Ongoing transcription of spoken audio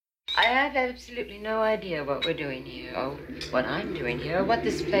I have absolutely no idea what we're doing here, or what I'm doing here, or what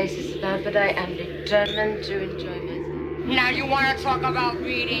this place is about, but I am determined to enjoy myself. Now you want to talk about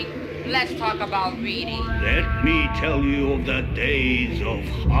reading? Let's talk about reading. Let me tell you of the days of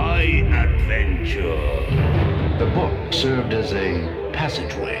high adventure. The book served as a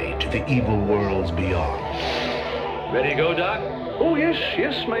passageway to the evil worlds beyond. Ready to go, Doc? Oh,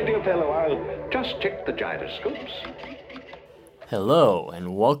 yes, my dear fellow. I'll just check the gyroscopes. Hello,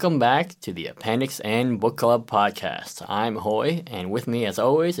 and welcome back to the Appendix N Book Club podcast. I'm Hoy, and with me, as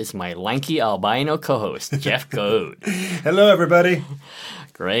always, is my lanky albino co-host, Jeff Goad. Hello, everybody.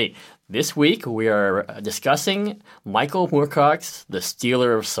 Great. This week, we are discussing Michael Moorcock's The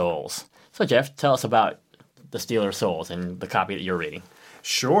Stealer of Souls. So, Jeff, tell us about The Stealer of Souls and the copy that you're reading.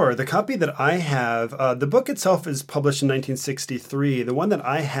 Sure. The copy that I have, the book itself is published in 1963. The one that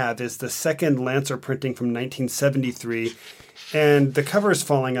I have is the second Lancer printing from 1973. And the cover is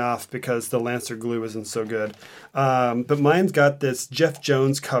falling off because the Lancer glue isn't so good. But mine's got this Jeff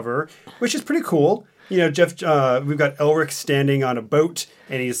Jones cover, which is pretty cool. You know, we've got Elric standing on a boat,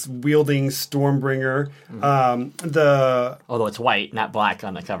 and he's wielding Stormbringer. Although it's white, not black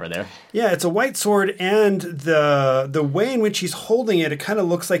on the cover there. Yeah, it's a white sword, and the way in which he's holding it, it kind of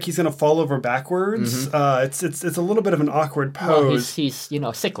looks like he's going to fall over backwards. Mm-hmm. It's a little bit of an awkward pose. Well, he's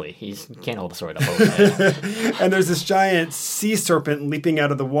sickly. He can't hold the sword up over his head. And there's this giant sea serpent leaping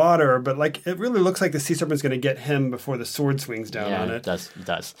out of the water, but it really looks like the sea serpent's going to get him before the sword swings down on it. Yeah, it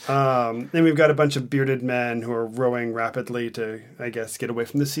does. Then we've got a bunch of bearded men who are rowing rapidly to, I guess, get away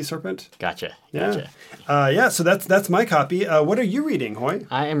from the sea serpent. Gotcha. So that's my copy. What are you reading, Hoy?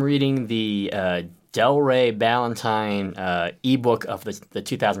 I am reading the Del Rey Ballantine ebook of the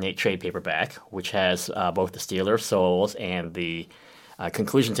 2008 trade paperback, which has both The Stealer of Souls and the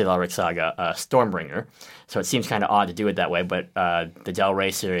conclusion to the Elric saga, Stormbringer. So it seems kind of odd to do it that way, but the Del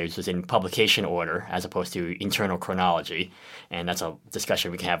Rey series was in publication order as opposed to internal chronology, and that's a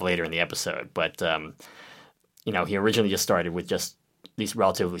discussion we can have later in the episode. But, he originally just started with just these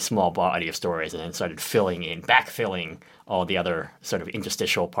relatively small body of stories and then started backfilling all the other sort of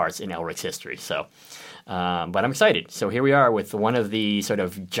interstitial parts in Elric's history. So, but I'm excited. So here we are with one of the sort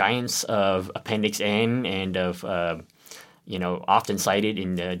of giants of Appendix N and of, often cited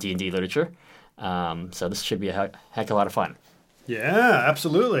in D&D literature. So this should be a heck of a lot of fun. Yeah,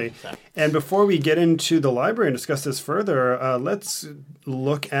 absolutely. So. And before we get into the library and discuss this further, let's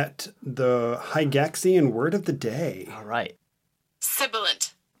look at the Hygaxian word of the day. All right.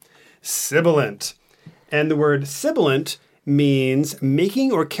 Sibilant. And the word sibilant means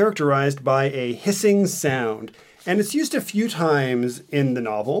making or characterized by a hissing sound. And it's used a few times in the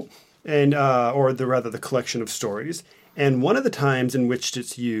novel, and the collection of stories. And one of the times in which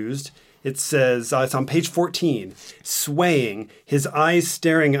it's used, it says, it's on page 14, swaying, his eyes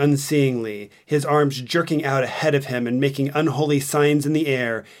staring unseeingly, his arms jerking out ahead of him and making unholy signs in the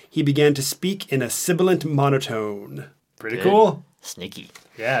air, he began to speak in a sibilant monotone. Pretty Good. Cool. Sneaky.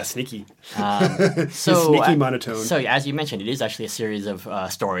 Yeah, sneaky. Sneaky monotone. So, as you mentioned, it is actually a series of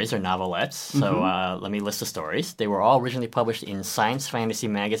stories or novelettes. So, let me list the stories. They were all originally published in Science Fantasy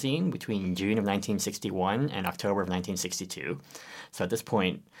magazine between June of 1961 and October of 1962. So, at this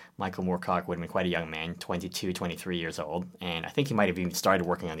point, Michael Moorcock would have been quite a young man, 22, 23 years old. And I think he might have even started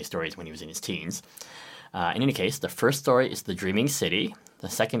working on these stories when he was in his teens. In any case, the first story is The Dreaming City. The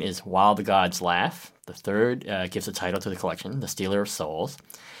second is While the Gods Laugh. The third gives the title to the collection, The Stealer of Souls.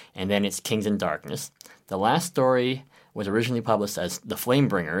 And then it's Kings in Darkness. The last story was originally published as The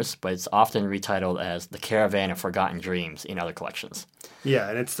Flamebringers, but it's often retitled as The Caravan of Forgotten Dreams in other collections. Yeah,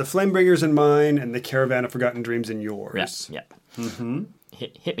 and it's The Flamebringers in mine and The Caravan of Forgotten Dreams in yours. Yeah. Mm-hmm.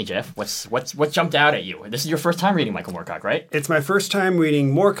 Hit me, Jeff. What jumped out at you? This is your first time reading Michael Moorcock, right? It's my first time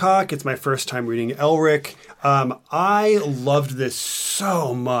reading Moorcock. It's my first time reading Elric. I loved this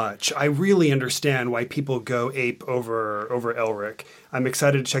so much. I really understand why people go ape over Elric. I'm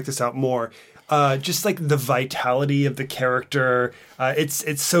excited to check this out more. Just like the vitality of the character. The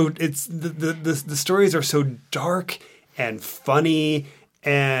stories are so dark and funny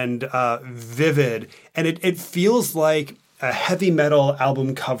and vivid, and it feels like a heavy metal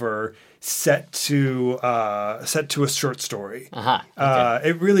album cover set to a short story. Okay.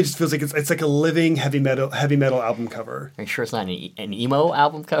 It really just feels like it's like a living heavy metal album cover. Are you sure it's not an emo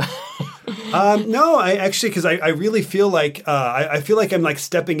album cover? No, because I really feel like I feel like I'm like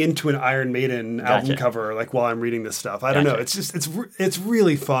stepping into an Iron Maiden album cover like while I'm reading this stuff. I don't know. It's just it's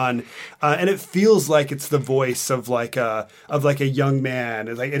really fun, and it feels like it's the voice of like a young man.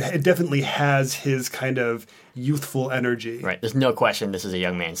 It's like it definitely has his kind of youthful energy. Right. There's no question this is a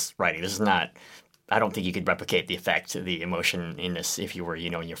young man's writing. This is not I don't think you could replicate the effect, the emotion in this if you were,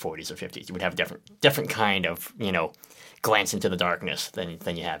 in your 40s or 50s. You would have different kind of, glance into the darkness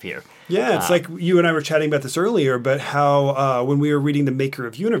than you have here. Yeah, it's like you and I were chatting about this earlier, but how when we were reading The Maker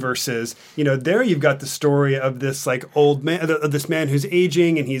of Universes, there you've got the story of this like old man, of this man who's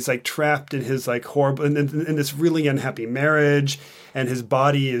aging, and he's like trapped in his like horrible, in this really unhappy marriage, and his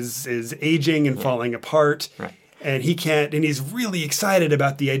body is aging and falling apart. Right. And he can't, and he's really excited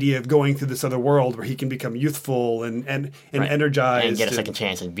about the idea of going through this other world where he can become youthful and energized. And get a second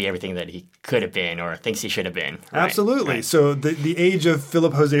chance and be everything that he could have been or thinks he should have been. Right. Absolutely. Right. So the age of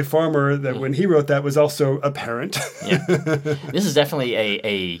Philip Jose Farmer, that when he wrote that, was also apparent. Yeah. This is definitely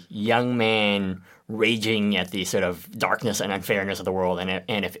a young man raging at the sort of darkness and unfairness of the world,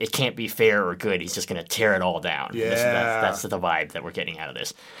 and if it can't be fair or good, he's just going to tear it all down. Yeah. That's the vibe that we're getting out of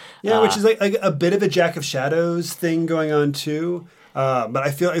this. Yeah, which is like a bit of a Jack of Shadows thing going on too. But I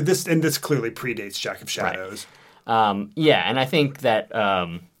feel like this clearly predates Jack of Shadows. Right. And I think that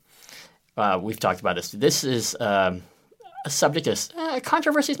we've talked about this. This is a subject of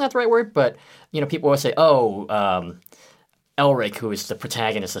controversy is not the right word, but people will say, Elric, who is the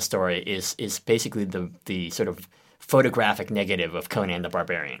protagonist of the story, is basically the sort of photographic negative of Conan the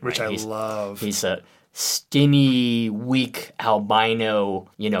Barbarian. Which I love. He's a skinny, weak albino.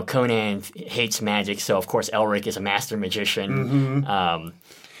 Conan hates magic, so of course Elric is a master magician. Mm-hmm.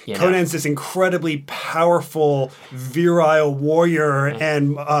 Conan's this incredibly powerful, virile warrior,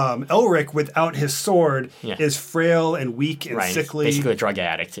 and Elric, without his sword, is frail and weak and sickly. Basically a drug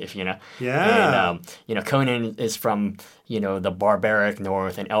addict, if you know. Yeah. And, Conan is from, the barbaric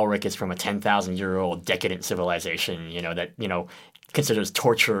north, and Elric is from a 10,000-year-old decadent civilization, that, considers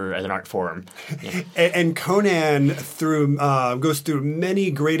torture as an art form. Yeah. And Conan goes through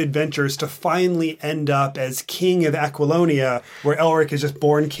many great adventures to finally end up as king of Aquilonia, where Elric is just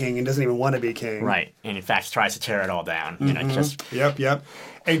born king and doesn't even want to be king. Right, and in fact tries to tear it all down. Yep.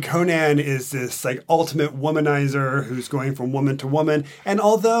 And Conan is this like ultimate womanizer who's going from woman to woman. And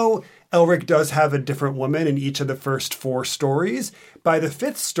although Elric does have a different woman in each of the first 4 stories, by the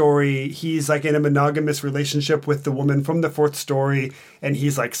 5th story, he's like in a monogamous relationship with the woman from the 4th story, and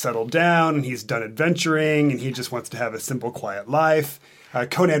he's like settled down, and he's done adventuring, and he just wants to have a simple, quiet life.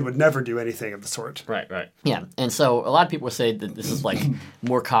 Conan would never do anything of the sort. Right. Yeah, and so a lot of people say that this is like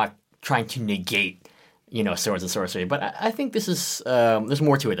Moorcock trying to negate swords and sorcery, but I think this is there's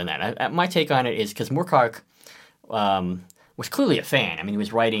more to it than that. My take on it is because Moorcock was clearly a fan. I mean, he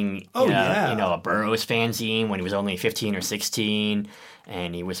was writing a Burroughs fanzine when he was only 15 or 16,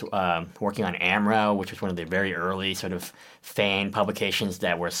 and he was working on Amro, which was one of the very early sort of fan publications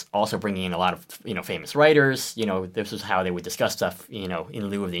that was also bringing in a lot of famous writers. This was how they would discuss stuff in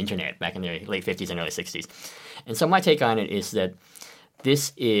lieu of the internet back in the late 50s and early 60s. And so my take on it is that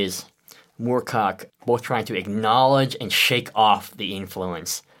this is Moorcock both trying to acknowledge and shake off the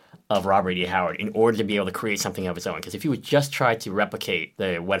influence of Robert E. Howard in order to be able to create something of his own. Because if he would just try to replicate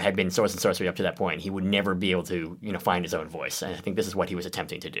what had been Swords and Sorcery up to that point, he would never be able to find his own voice. And I think this is what he was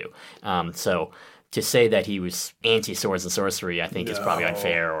attempting to do. So to say that he was anti-Swords and Sorcery, I think is probably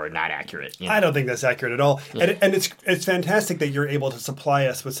unfair or not accurate. I don't think that's accurate at all. Yeah. And it's fantastic that you're able to supply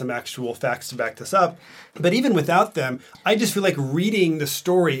us with some actual facts to back this up. But even without them, I just feel like reading the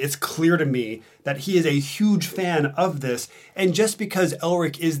story, it's clear to me that he is a huge fan of this. And just because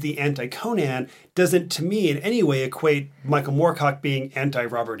Elric is the anti-Conan doesn't, to me, in any way equate Michael Moorcock being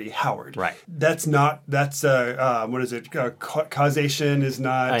anti-Robert E. Howard. Right. Causation is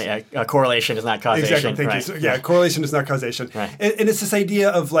not... correlation is not causation. Exactly, thank you. So, correlation is not causation. Right. And it's this idea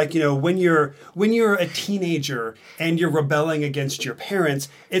of like, when you're a teenager and you're rebelling against your parents,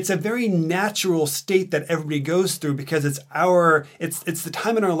 it's a very natural state that everybody goes through because it's the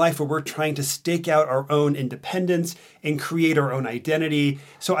time in our life where we're trying to stake out our own independence and create our own identity.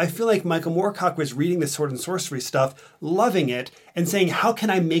 So I feel like Michael Moorcock was reading the Sword and Sorcery stuff, loving it, and saying, how can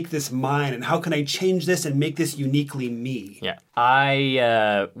I make this mine? And how can I change this and make this uniquely me? Yeah.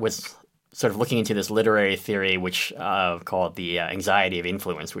 I was sort of looking into this literary theory, which called the anxiety of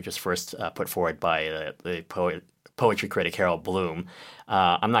influence, which was first put forward by the poetry critic Harold Bloom.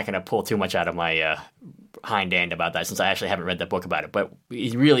 I'm not going to pull too much out of my hind end about that since I actually haven't read the book about it, but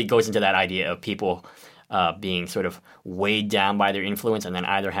it really goes into that idea of people being sort of weighed down by their influence and then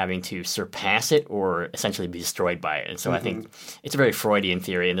either having to surpass it or essentially be destroyed by it. And so I think it's a very Freudian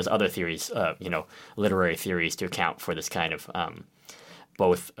theory, and there's other theories, literary theories to account for this kind of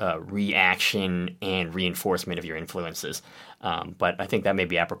both reaction and reinforcement of your influences. But I think that may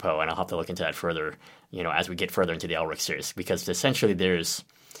be apropos, and I'll have to look into that further, as we get further into the Elric series, because essentially there's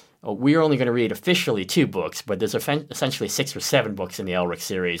we're only going to read officially 2 books, but there's essentially 6 or 7 books in the Elric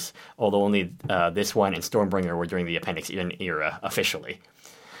series, although only this one and Stormbringer were during the Appendix N era officially.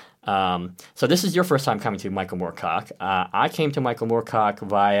 So this is your first time coming to Michael Moorcock. I came to Michael Moorcock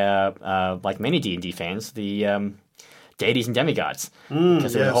via, like many D&D fans, the Deities and Demigods,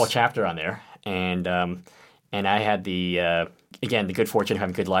 because there's a whole chapter on there. And I had the good fortune of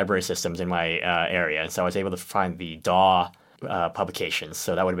having good library systems in my area, and so I was able to find the DAW publications.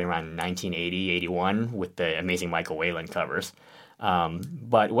 So that would have been around 1980, 81 with the amazing Michael Whelan covers.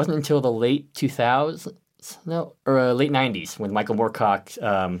 But it wasn't until the late 2000s, late 90s when Michael Moorcock's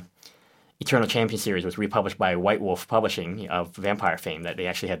Eternal Champion series was republished by White Wolf Publishing of vampire fame that they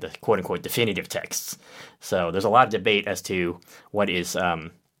actually had the quote-unquote definitive texts. So there's a lot of debate as to what is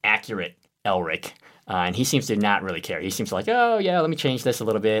accurate Elric. And he seems to not really care. He seems to like, oh, yeah, let me change this a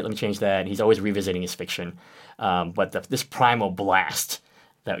little bit. Let me change that. And he's always revisiting his fiction. But this primal blast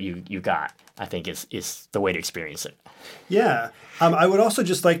that you got, I think, is the way to experience it. Yeah. I would also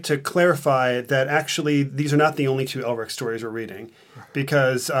just like to clarify that actually these are not the only 2 Elric stories we're reading.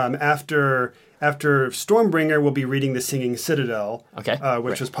 Because after Stormbringer, we'll be reading The Singing Citadel,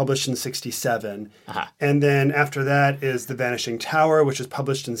 which was published in 1967. And then after that is The Vanishing Tower, which was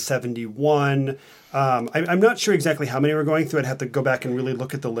published in 1971. I'm not sure exactly how many we're going through. I'd have to go back and really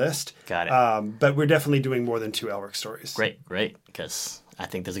look at the list. Got it. But we're definitely doing more than 2 Elric stories. Great, because I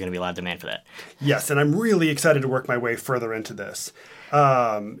think there's going to be a lot of demand for that. Yes, and I'm really excited to work my way further into this.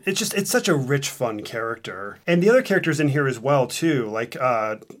 It's such a rich, fun character. And the other characters in here as well, too. Like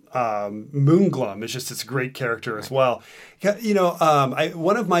Moonglum is just this great character as well. You know,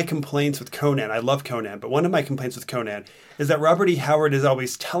 one of my complaints with Conan, I love Conan, but one of my complaints with Conan is that Robert E. Howard is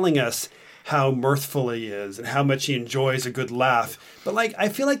always telling us how mirthful he is and how much he enjoys a good laugh. But like, I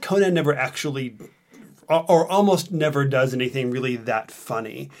feel like Conan never actually, or almost never does anything really that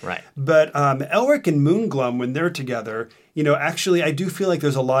funny. Right. But Elric and Moonglum, when they're together, you know, actually, I do feel like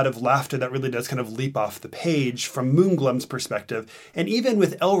there's a lot of laughter that really does kind of leap off the page from Moonglum's perspective. And even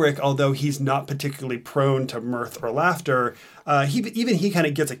with Elric, although he's not particularly prone to mirth or laughter, he kind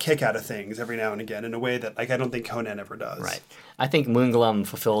of gets a kick out of things every now and again in a way that, like, I don't think Conan ever does. Right. I think Moonglum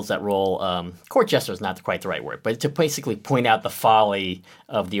fulfills that role. Court jester is not quite the right word, but to basically point out the folly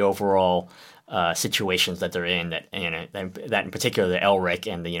of the overall situations that they're in, that in particular the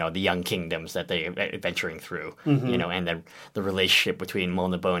Elric and the young kingdoms that they're venturing through, and the relationship between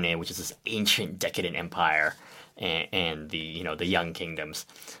Molnibone, which is this ancient decadent empire, and the young kingdoms,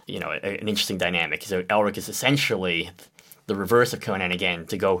 an interesting dynamic. So Elric is essentially the reverse of Conan again.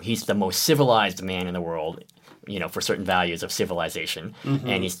 He's the most civilized man in the world, for certain values of civilization,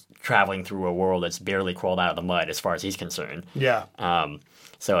 and he's traveling through a world that's barely crawled out of the mud as far as he's concerned. Yeah.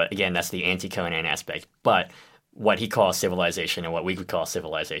 So again, that's the anti-Conan aspect. But what he calls civilization and what we would call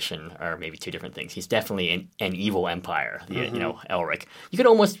civilization are maybe 2 different things. He's definitely an evil empire, Elric. You could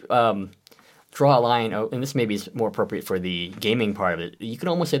almost draw a line, and this maybe is more appropriate for the gaming part of it. You could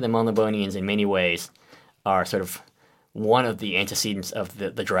almost say the Molnibonians in many ways are sort of one of the antecedents of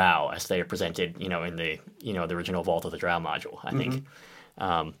the Drow as they are presented, in the the original Vault of the Drow module, I think.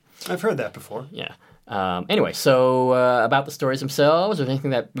 I've heard that before. Yeah. Anyway, so about the stories themselves, is there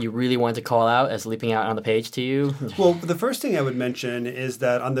anything that you really wanted to call out as leaping out on the page to you? Well, the first thing I would mention is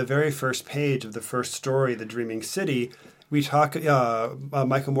that on the very first page of the first story, The Dreaming City, we talk.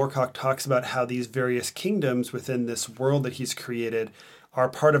 Michael Moorcock talks about how these various kingdoms within this world that he's created are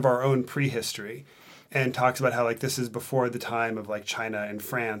part of our own prehistory, and talks about how this is before the time of China and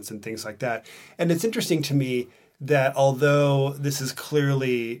France and things like that. And it's interesting to me that although this is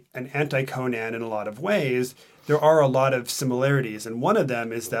clearly an anti-Conan in a lot of ways, there are a lot of similarities. And one of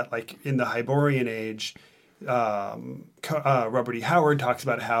them is that, in the Hyborian Age, Robert E. Howard talks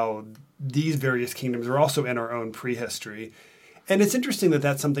about how these various kingdoms are also in our own prehistory. And it's interesting that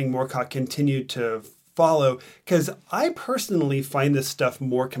that's something Moorcock continued to follow, because I personally find this stuff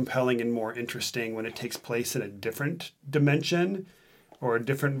more compelling and more interesting when it takes place in a different dimension or a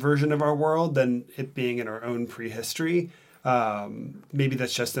different version of our world than it being in our own prehistory. Maybe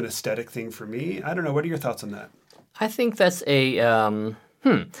that's just an aesthetic thing for me. I don't know. What are your thoughts on that? I think that's I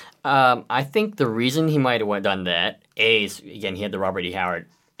think the reason he might have done that, is, again, he had the Robert E. Howard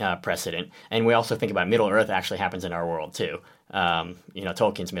precedent, and we also think about Middle-earth actually happens in our world, too.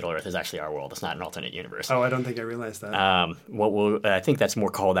 Tolkien's Middle-earth is actually our world. It's not an alternate universe. Oh, I don't think I realized that. I think that's more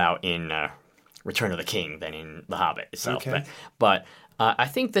called out in Return of the King than in The Hobbit itself. Okay. But I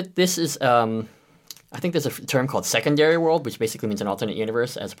think that this is... I think there's a term called secondary world, which basically means an alternate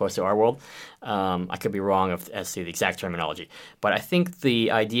universe as opposed to our world. I could be wrong as to the exact terminology. But I think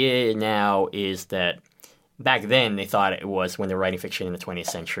the idea now is that back then they thought it was, when they were writing fiction in the 20th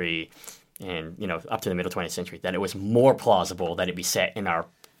century and, up to the middle 20th century, that it was more plausible that it be set in our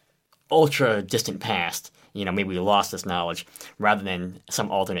ultra distant past. Maybe we lost this knowledge rather than some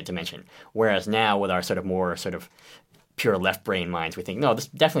alternate dimension. Whereas now with our sort of more sort of pure left brain minds, we think, no, this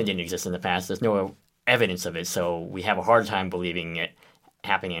definitely didn't exist in the past. There's no evidence of it. So we have a hard time believing it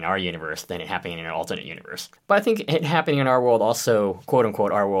happening in our universe than it happening in an alternate universe. But I think it happening in our world also, quote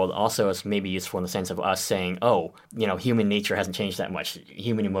unquote, our world also is maybe useful in the sense of us saying, human nature hasn't changed that much.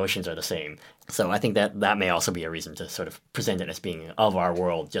 Human emotions are the same. So I think that may also be a reason to sort of present it as being of our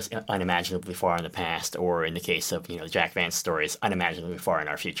world, just unimaginably far in the past, or in the case of, Jack Vance stories, unimaginably far in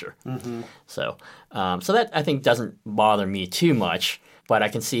our future. Mm-hmm. So that I think doesn't bother me too much. But I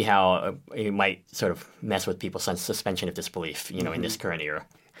can see how it might sort of mess with people's suspension of disbelief, in this current era.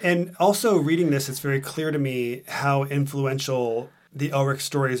 And also reading this, it's very clear to me how influential the Elric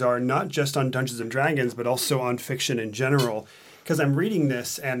stories are, not just on Dungeons & Dragons, but also on fiction in general. Because I'm reading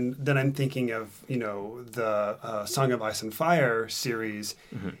this, and then I'm thinking of, the Song of Ice and Fire series.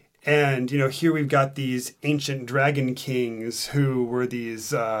 Mm-hmm. And, here we've got these ancient dragon kings who were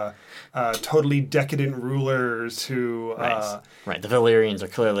these totally decadent rulers who... Right. The Valyrians are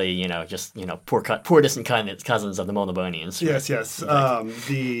clearly, poor distant cousins of the Molnibonians. Yes, yes.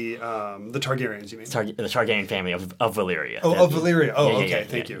 The Targaryens, you mean? The Targaryen family of Valyria. Oh, of Valyria. Oh, okay.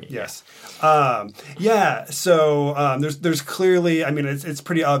 Thank you. Yes. So there's clearly... I mean, it's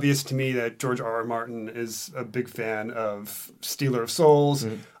pretty obvious to me that George R.R. Martin is a big fan of Stealer of Souls.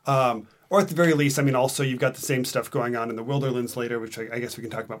 Mm-hmm. Or at the very least, I mean, also you've got the same stuff going on in the Wilderlands later, which I guess we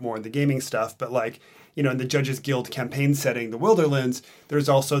can talk about more in the gaming stuff. But in the Judges Guild campaign setting, the Wilderlands, there's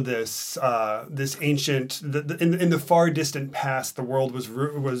also this ancient, in the far distant past, the world was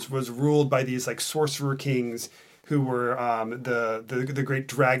ruled by these sorcerer kings who were the great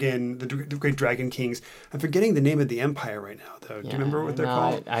dragon, the great dragon kings. I'm forgetting the name of the empire right now, though. Do you remember what they're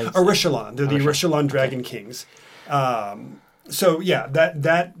called? Arishalon. They're the Arishalon dragon kings. So yeah,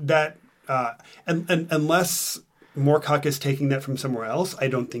 and unless Moorcock is taking that from somewhere else, I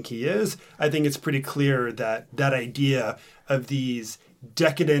don't think he is. I think it's pretty clear that idea of these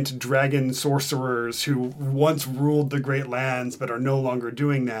decadent dragon sorcerers who once ruled the Great Lands but are no longer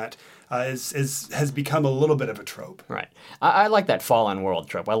doing that has become a little bit of a trope. Right. I like that fallen world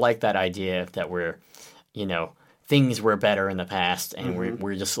trope. I like that idea that we're, things were better in the past, and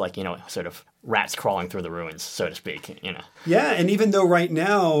we're just sort of rats crawling through the ruins, so to speak. Yeah, and even though right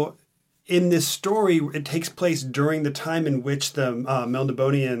now in this story it takes place during the time in which the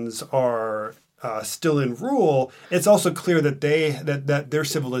Melnibonians are still in rule, it's also clear that that their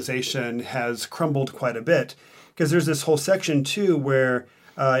civilization has crumbled quite a bit. Because there's this whole section too where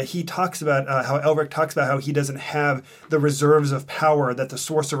he talks about how Elric talks about how he doesn't have the reserves of power that the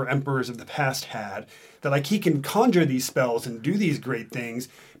sorcerer emperors of the past had. That he can conjure these spells and do these great things,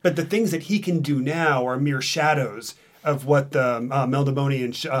 but the things that he can do now are mere shadows of what the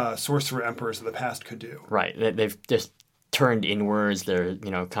Melnibonian sorcerer emperors of the past could do. Right. They've just turned inwards. They're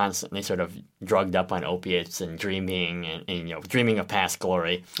constantly sort of drugged up on opiates and dreaming and dreaming of past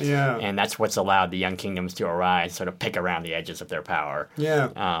glory. Yeah. And that's what's allowed the young kingdoms to arise, sort of pick around the edges of their power. Yeah.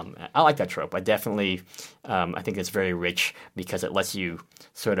 I like that trope. I definitely I think it's very rich because it lets you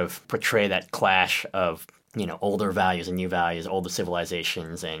sort of portray that clash of older values and new values, older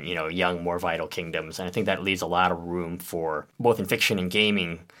civilizations and young, more vital kingdoms. And I think that leaves a lot of room for both in fiction and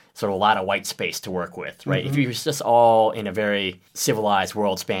gaming, sort of a lot of white space to work with, right? Mm-hmm. If you're just all in a very civilized,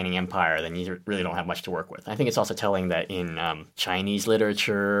 world-spanning empire, then you really don't have much to work with. I think it's also telling that in Chinese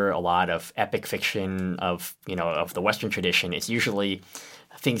literature, a lot of epic fiction of the Western tradition, it's usually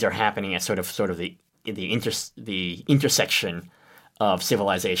things are happening at sort of the intersection of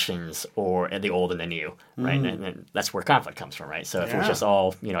civilizations or the old and the new, right? And that's where conflict comes from, right? So if it was just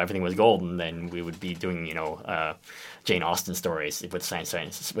all, everything was golden, then we would be doing, Jane Austen stories with science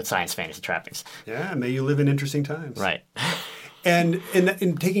fantasy trappings. Yeah, may you live in interesting times. Right. And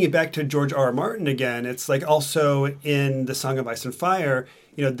in taking it back to George R.R. Martin again, it's also in The Song of Ice and Fire,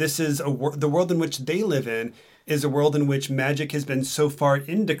 this is the world in which they live in is a world in which magic has been so far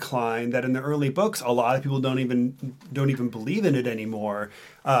in decline that in the early books, a lot of people don't even believe in it anymore.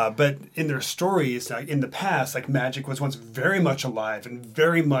 But in their stories, in the past, magic was once very much alive and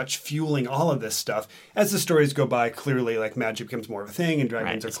very much fueling all of this stuff. As the stories go by, clearly, magic becomes more of a thing and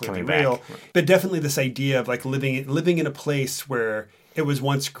dragons are clearly real. Right. But definitely this idea of living in a place where it was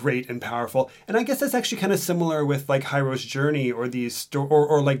once great and powerful. And I guess that's actually kind of similar with Hyro's Journey or these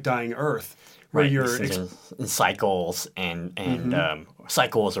or Dying Earth. Where you're in cycles and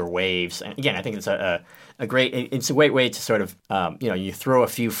cycles or waves. And again, I think it's a great way to sort of you throw a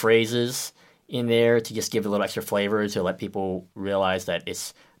few phrases in there to just give a little extra flavor to let people realize that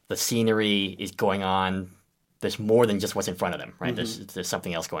it's the scenery is going on. There's more than just what's in front of them, right? There's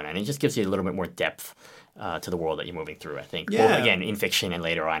something else going on. It just gives you a little bit more depth to the world that you're moving through, I think. Yeah. Both, again, in fiction and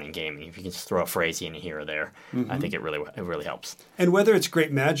later on in gaming. If you can just throw a phrase in here or there, I think it really helps. And whether it's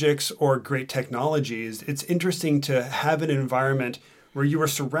great magics or great technologies, it's interesting to have an environment where you are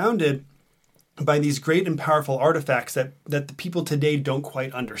surrounded by these great and powerful artifacts that the people today don't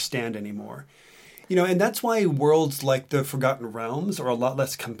quite understand anymore. And that's why worlds like the Forgotten Realms are a lot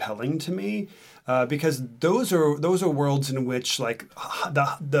less compelling to me, because those are worlds in which like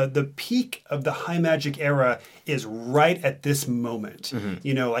the peak of the high magic era is right at this moment.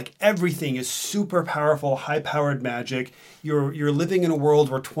 Like everything is super powerful, high-powered magic. You're living in a world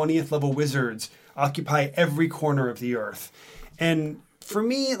where 20th level wizards occupy every corner of the earth, and for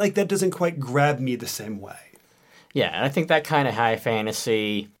me, like that doesn't quite grab me the same way. Yeah, and I think that kind of high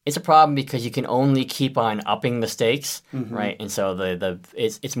fantasy is a problem because you can only keep on upping the stakes, right? And so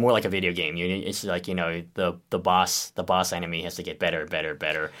it's more like a video game. It's like the boss enemy has to get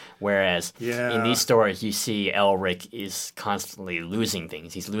better. Whereas in these stories, you see Elric is constantly losing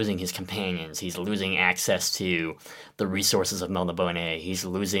things. He's losing his companions. He's losing access to the resources of Melniboné. He's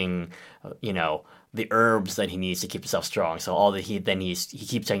losing, the herbs that he needs to keep himself strong. So all that he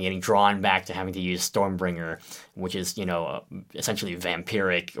keeps on getting drawn back to having to use Stormbringer, which is essentially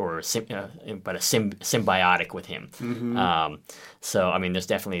vampiric but a symbiotic with him. So I mean, there's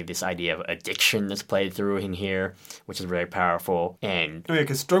definitely this idea of addiction that's played through in here, which is very powerful. And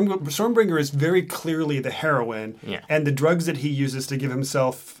because Stormbringer is very clearly the heroine, and the drugs that he uses to give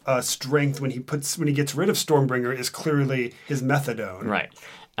himself strength when he gets rid of Stormbringer is clearly his methadone. Right.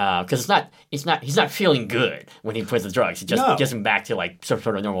 Because he's not feeling good when he puts the drugs. It just gets him back to like some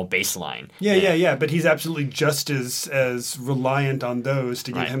sort of normal baseline. Yeah. But he's absolutely just as reliant on those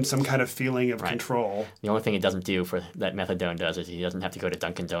to give him some kind of feeling of control. The only thing it doesn't do for that methadone does is he doesn't have to go to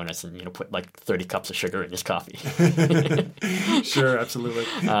Dunkin' Donuts and put like 30 cups of sugar in his coffee. Sure, absolutely.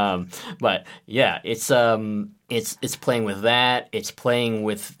 But yeah, it's playing with that. It's playing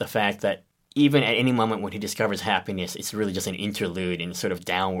with the fact that even at any moment when he discovers happiness, it's really just an interlude in sort of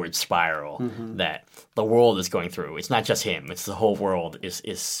downward spiral that the world is going through. It's not just him. It's the whole world is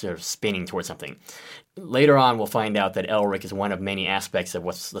sort of spinning towards something. Later on, we'll find out that Elric is one of many aspects of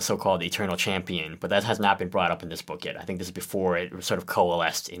what's the so-called Eternal Champion, but that has not been brought up in this book yet. I think this is before it sort of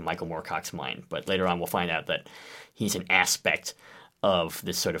coalesced in Michael Moorcock's mind. But later on, we'll find out that he's an aspect of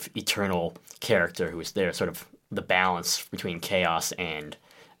this sort of eternal character who is there, sort of the balance between chaos and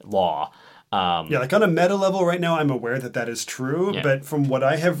law. Like on a meta level right now, I'm aware that is true, but from what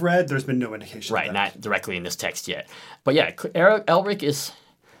I have read, there's been no indication of that. Not directly in this text yet. But yeah, Elric is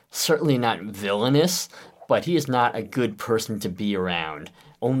certainly not villainous, but he is not a good person to be around.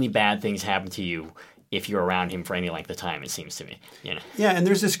 Only bad things happen to you if you're around him for any length of time, it seems to me. Yeah, and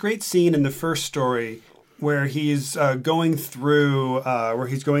there's this great scene in the first story where he's going through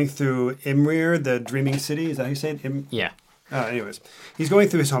Imrir, the Dreaming City. Is that how you say it? Yeah. Anyways, he's going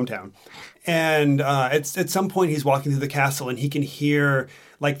through his hometown. And at some point he's walking through the castle and he can hear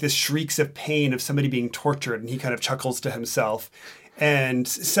like this shrieks of pain of somebody being tortured. And he kind of chuckles to himself and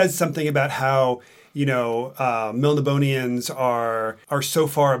says something about how, Melnibonians are so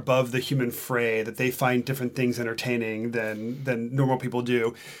far above the human fray that they find different things entertaining than normal people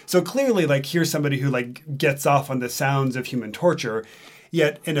do. So clearly, like, here's somebody who like gets off on the sounds of human torture.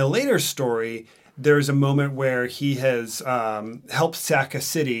 Yet in a later story, there's a moment where he has helped sack a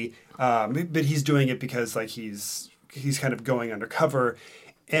city, but he's doing it because like he's kind of going undercover,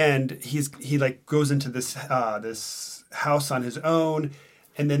 and he like goes into this house on his own,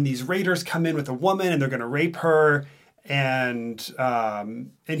 and then these raiders come in with a woman and they're going to rape her, and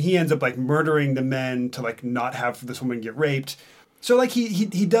he ends up like murdering the men to like not have this woman get raped. So like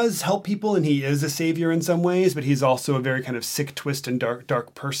he does help people and he is a savior in some ways, but he's also a very kind of sick, twisted, and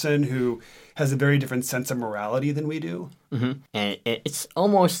dark person who has a very different sense of morality than we do. Mm-hmm. And it's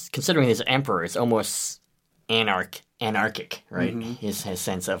almost, considering he's emperor, it's almost anarchic, right? Mm-hmm. His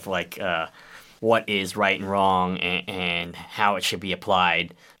sense of like what is right and wrong and how it should be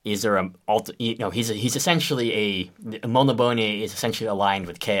applied. Is there he's essentially Melniboné is essentially aligned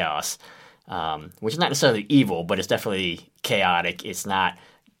with chaos. Which is not necessarily evil, but it's definitely chaotic. It's not,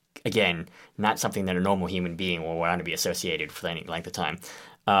 again, not something that a normal human being will want to be associated for any length of time.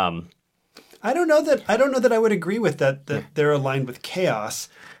 I don't know that I would agree with that they're aligned with chaos.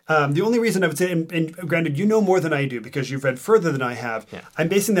 The only reason I would say, and granted, you know more than I do because you've read further than I have. Yeah. I'm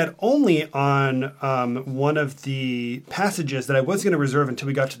basing that only on one of the passages that I was going to reserve until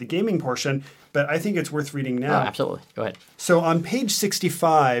we got to the gaming portion, but I think it's worth reading now. Oh, absolutely. Go ahead. So on page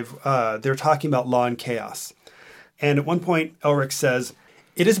 65, they're talking about law and chaos. And at one point, Elric says,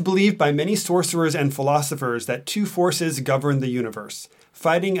 "It is believed by many sorcerers and philosophers that two forces govern the universe.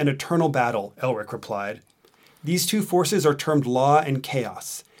 Fighting an eternal battle," Elric replied. "These two forces are termed law and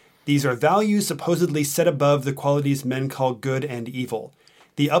chaos. These are values supposedly set above the qualities men call good and evil.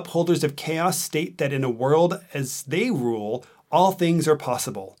 The upholders of chaos state that in a world as they rule, all things are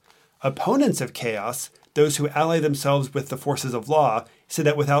possible. Opponents of chaos, those who ally themselves with the forces of law, say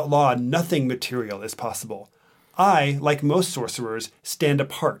that without law nothing material is possible. I, like most sorcerers, stand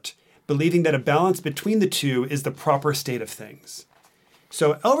apart, believing that a balance between the two is the proper state of things."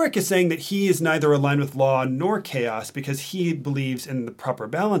 So Elric is saying that he is neither aligned with law nor chaos because he believes in the proper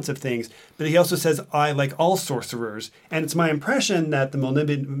balance of things, but he also says, I, like all sorcerers, and it's my impression that the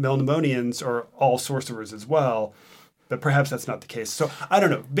Melniboneans are all sorcerers as well, but perhaps that's not the case. So I don't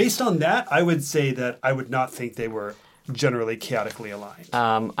know. Based on that, I would say that I would not think they were generally chaotically aligned.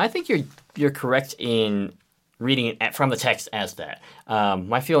 I think you're correct in reading it from the text as that.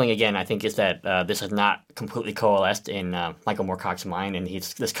 My feeling, again, I think, is that this has not completely coalesced in Michael Moorcock's mind, and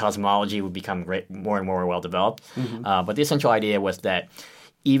this cosmology would become more and more well-developed. Mm-hmm. But the essential idea was that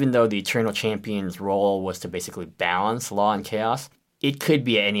even though the Eternal Champion's role was to basically balance law and chaos, it could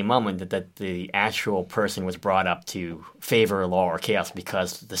be at any moment that the actual person was brought up to favor law or chaos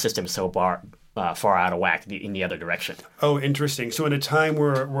because the system is so far out of whack in the other direction. Oh, interesting. So in a time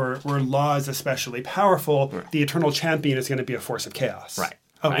where law is especially powerful, the Eternal Champion is going to be a force of chaos. Right.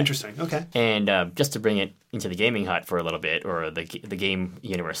 Oh, right. Interesting. Okay. And just to bring it into the gaming hut for a little bit, or the game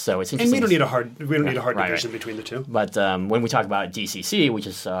universe. So it's interesting. And we don't need a hard division between the two. But when we talk about DCC, which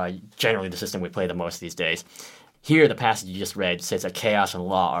is generally the system we play the most these days, here the passage you just read says that chaos and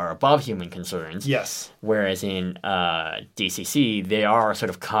law are above human concerns. Yes. Whereas in DCC, they are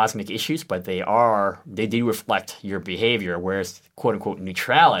sort of cosmic issues, but they do reflect your behavior, whereas quote-unquote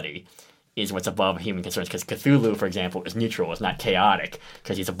neutrality is what's above human concerns. Because Cthulhu, for example, is neutral. It's not chaotic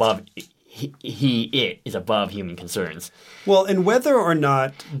because he's above... It is above human concerns. Well, and whether or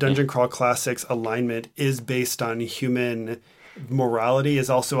not Dungeon Crawl Classics alignment is based on human morality is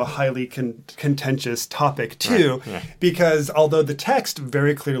also a highly contentious topic too, because although the text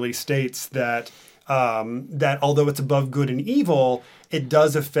very clearly states that although it's above good and evil, it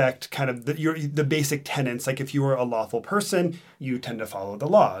does affect kind of the basic tenets. Like if you are a lawful person, you tend to follow the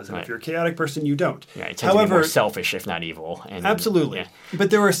laws, and if you're a chaotic person, you don't. Yeah, it tends to be more selfish, if not evil. Absolutely. Yeah.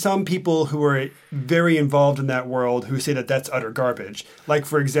 But there are some people who are very involved in that world who say that that's utter garbage. Like,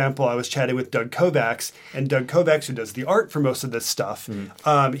 for example, I was chatting with Doug Kovacs, and Doug Kovacs, who does the art for most of this stuff,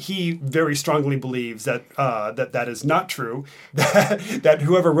 he very strongly believes that that is not true, that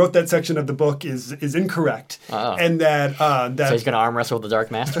whoever wrote that section of the book is incorrect, and that so he's going to arm wrestle with the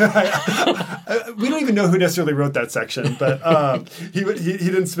Dark Master? We don't even know who necessarily wrote that section, but he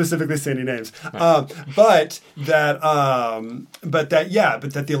didn't specifically say any names. But that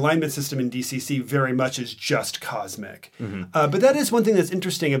the alignment system in DCC very much is just cosmic. Mm-hmm. But that is one thing that's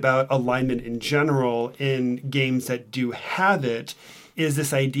interesting about alignment in general in games that do have it, is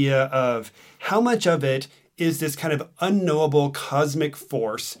this idea of how much of it is this kind of unknowable cosmic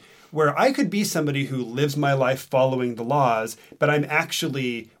force where I could be somebody who lives my life following the laws, but I'm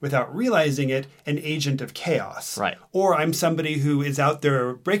actually, without realizing it, an agent of chaos. Right. Or I'm somebody who is out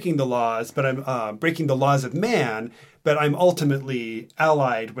there breaking the laws, but I'm breaking the laws of man, but I'm ultimately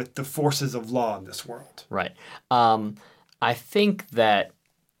allied with the forces of law in this world. Right. I think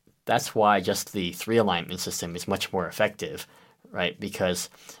that's why just the 3 alignment system is much more effective, right? Because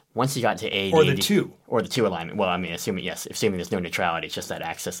once you got to A, or the 2 alignment. Well, I mean, assuming there's no neutrality, it's just that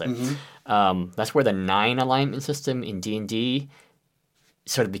access there. Mm-hmm. That's where the 9 alignment system in D&D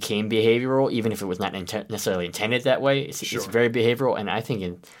sort of became behavioral, even if it was not necessarily intended that way. It's very behavioral, and I think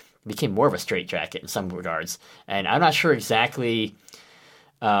it became more of a straitjacket in some regards. And I'm not sure exactly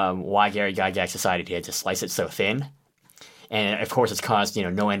why Gary Gygax decided he had to slice it so thin. And of course, it's caused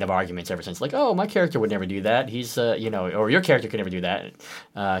no end of arguments ever since. Like, oh, my character would never do that. He's or your character could never do that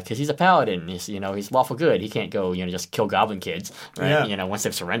because he's a paladin. He's lawful good. He can't go just kill goblin kids, right? Yeah. Once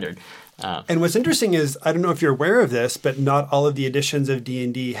they've surrendered. And what's interesting is, I don't know if you're aware of this, but not all of the editions of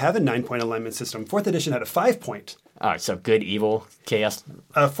D&D have a 9-point alignment system. 4th edition had a 5-point. All right, so good, evil, chaos.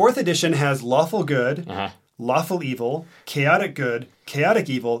 4th edition has lawful good, lawful evil, chaotic good, chaotic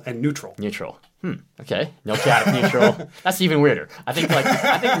evil, and neutral. Neutral. Okay, no chaotic neutral. That's even weirder. I think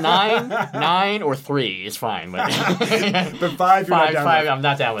 9 or 3 is fine. But, But 5, you're not down 5, with. I'm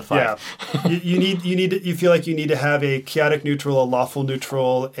not down with 5. Yeah, you feel like you need to have a chaotic neutral, a lawful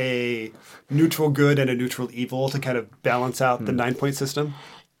neutral, a neutral good, and a neutral evil to kind of balance out the 9-point system.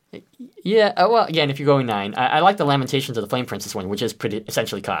 Yeah, well, again, if you're going 9, I like the Lamentations of the Flame Princess one, which is pretty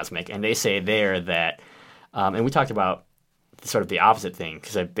essentially cosmic, and they say there that, and we talked about sort of the opposite thing,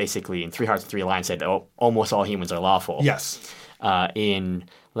 because basically in 3 Hearts and 3 Lions said almost all humans are lawful. Yes. In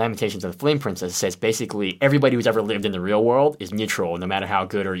Lamentations of the Flame Princess, it says basically everybody who's ever lived in the real world is neutral, no matter how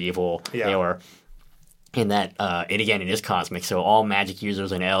good or evil they are. And that, it is cosmic, so all magic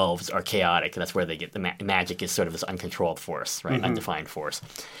users and elves are chaotic. That's where they get the magic is sort of this uncontrolled force, right? Undefined force.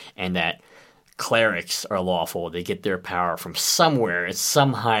 And that clerics are lawful. They get their power from somewhere. It's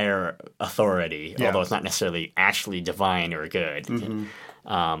some higher authority, although it's not necessarily actually divine or good.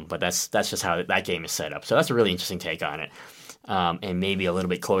 But that's just how that game is set up. So that's a really interesting take on it. And maybe a little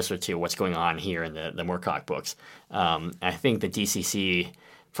bit closer to what's going on here in the Moorcock books. I think the DCC,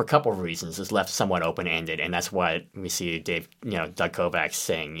 for a couple of reasons, is left somewhat open-ended, and that's why we see Doug Kovacs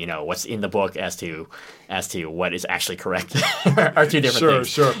saying, what's in the book as to what is actually correct are two different things.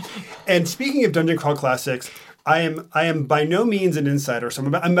 Sure. And speaking of Dungeon Crawl Classics, I am by no means an insider, so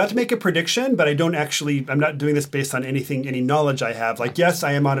I'm about to make a prediction, but I'm not doing this based on any knowledge I have. Like, yes,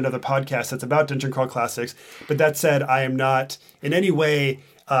 I am on another podcast that's about Dungeon Crawl Classics, but that said, I am not in any way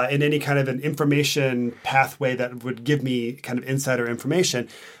in any kind of an information pathway that would give me kind of insider information.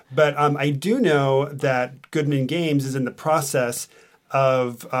 But I do know that Goodman Games is in the process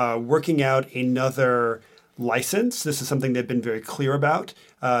of working out another license. This is something they've been very clear about.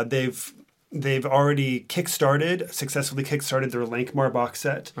 They've already successfully kickstarted their Lankmar box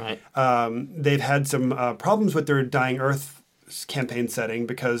set. Right. They've had some problems with their Dying Earth campaign setting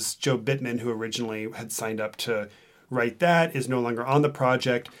because Joe Bittman, who originally had signed up to write that, is no longer on the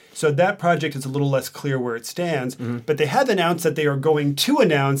project. So that project is a little less clear where it stands. But they have announced that they are going to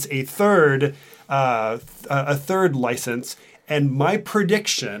announce a third license. And my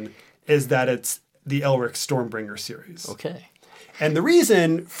prediction is that it's the Elric Stormbringer series. Okay. And the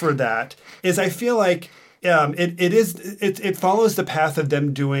reason for that is I feel like it follows the path of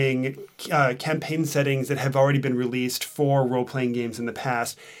them doing campaign settings that have already been released for role-playing games in the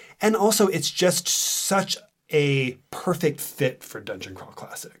past. And also, it's just such a perfect fit for Dungeon Crawl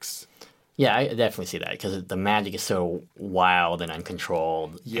Classics. Yeah, I definitely see that because the magic is so wild and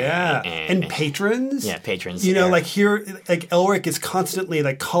uncontrolled. Yeah, and patrons. Yeah, patrons. Like here, like Elric is constantly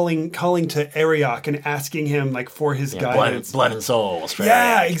like calling to Ariok and asking him like for his guidance, blood and souls. Right?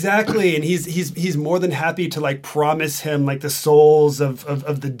 Yeah, exactly. And he's more than happy to like promise him like the souls of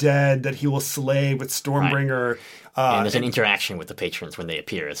the dead that he will slay with Stormbringer. Right. And there's an interaction with the patrons when they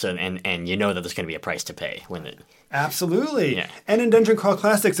appear, so and you know that there's going to be a price to pay when it. Absolutely. Yeah. And in Dungeon Crawl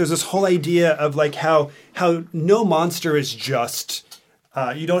Classics, there's this whole idea of like how no monster is just.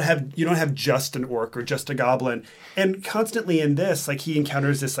 You don't have just an orc or just a goblin. And constantly in this, like he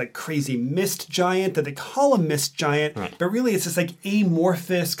encounters this like crazy mist giant that they call a mist giant, right. But really it's this like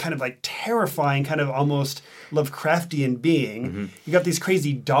amorphous, kind of like terrifying, kind of almost Lovecraftian being. You got these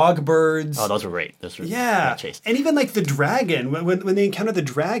crazy dog birds. Oh, those were great. Those were chased. And even like the dragon, when they encounter the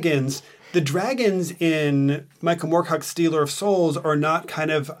dragons in Michael Moorcock's Stealer of Souls are not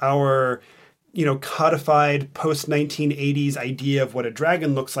kind of our codified post-1980s idea of what a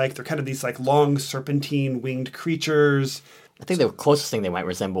dragon looks like. They're kind of these like long serpentine winged creatures. I think the closest thing they might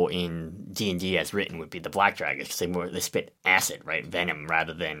resemble in D&D as written would be the black dragons because they spit acid, right? Venom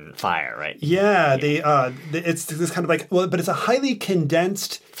rather than fire, right? Yeah. It's this kind of like, but it's a highly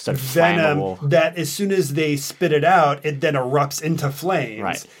condensed sort of venom flammable. that as soon as they spit it out, it then erupts into flames.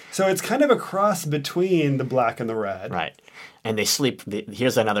 Right. So it's kind of a cross between the black and the red. Right. And they sleep.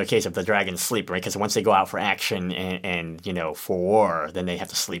 Here's another case of the dragons sleep, right? Because once they go out for action and for war, then they have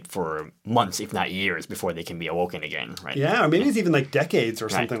to sleep for months, if not years, before they can be awoken again, right? Yeah, or maybe it's even like decades or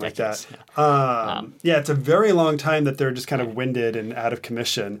something like that. Yeah. Yeah, it's a very long time that they're just kind of winded and out of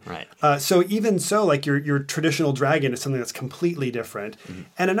commission. Right. So even so, like your traditional dragon is something that's completely different.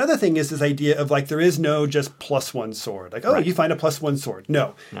 And another thing is this idea of like there is no just +1 sword. Like, you find a +1 sword.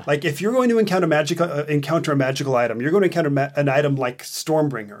 No. Like if you're going to encounter a magical item, you're going to encounter an item like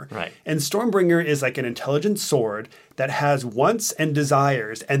Stormbringer. Right. And Stormbringer is like an intelligent sword that has wants and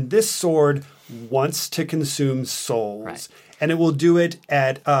desires, and this sword wants to consume souls. Right. And it will do it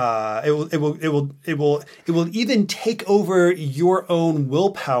at it will even take over your own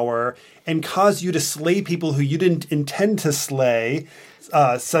willpower and cause you to slay people who you didn't intend to slay,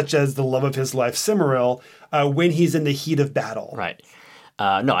 such as the love of his life, Cimmeril, when he's in the heat of battle. Right.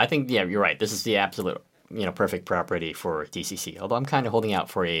 No, I think, yeah, you're right. This is the absolute, perfect property for DCC. Although I'm kind of holding out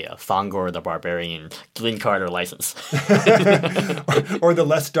for a Thongor the Barbarian Glyn Carter license. or the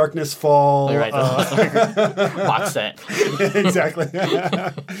Lest Darkness Fall. You're right, box set. Exactly.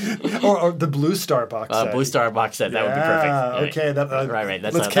 or the Blue Star box set. Blue Star box set, that would be perfect. Okay. Right.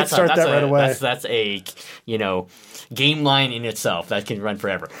 Let's kickstart that right away. That's a, game line in itself that can run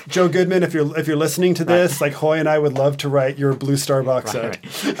forever. Joe Goodman, if you're listening to this, like Hoy and I would love to write your Blue Star box set.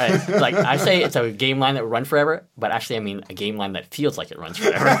 Right. Like I say, it's a game line that would run forever, but actually, I mean a game line that feels like it runs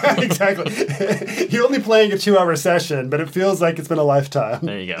forever. Exactly. You're only playing a 2-hour session, but it feels like it's been a lifetime.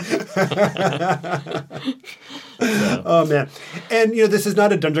 There you go. Oh man, and this is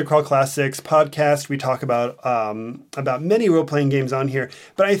not a Dungeon Crawl Classics podcast. We talk about many role playing games on here,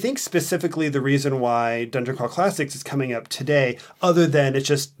 but I think specifically the reason why Dungeon Crawl Classics is coming up today, other than it's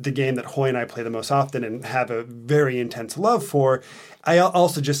just the game that Hoy and I play the most often and have a very intense love for, I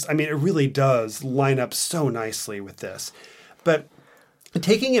also it really does line up so nicely with this, but.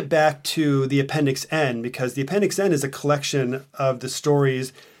 Taking it back to the Appendix N, because the Appendix N is a collection of the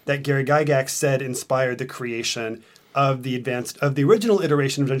stories that Gary Gygax said inspired the creation of the original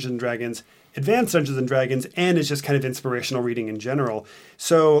iteration of Dungeons & Dragons, Advanced Dungeons & Dragons, and is just kind of inspirational reading in general.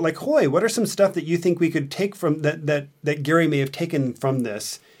 So, like, Hoy, what are some stuff that you think we could take from that Gary may have taken from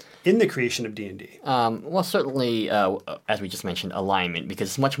this in the creation of D&D? Well, certainly, as we just mentioned, alignment, because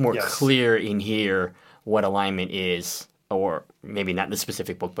it's much more clear in here what alignment is, or maybe not in the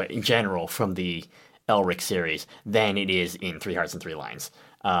specific book, but in general from the Elric series, than it is in 3 Hearts and 3 Lines.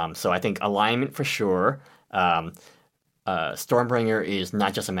 So I think alignment for sure. Stormbringer is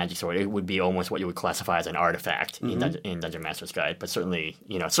not just a magic sword; it would be almost what you would classify as an artifact in Dungeon Master's Guide. But certainly,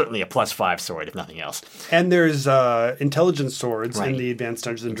 certainly a +5 sword, if nothing else. And there's intelligence swords in the Advanced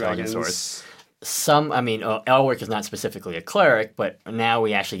Dungeons & Dragons. Swords. Elric is not specifically a cleric, but now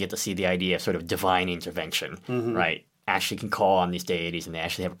we actually get to see the idea of sort of divine intervention, right? Actually can call on these deities, and they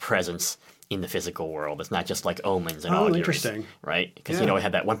actually have a presence in the physical world. It's not just like omens and auguries, interesting, right? Because it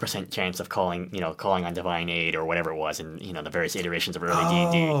had that 1% chance of calling on divine aid or whatever it was in the various iterations of early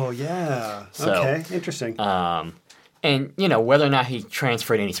D&D. Oh yeah, so, okay, interesting. And whether or not he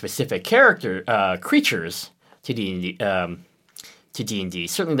transferred any specific creatures to D&D. To D&D,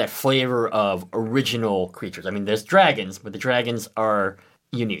 certainly that flavor of original creatures. I mean, there's dragons, but the dragons are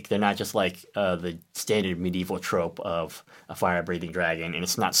unique. They're not just like the standard medieval trope of a fire-breathing dragon, and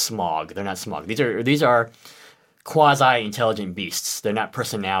it's not Smaug. They're not Smaug. These are quasi-intelligent beasts. They're not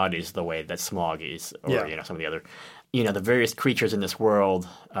personalities the way that Smaug is, or some of the other. The various creatures in this world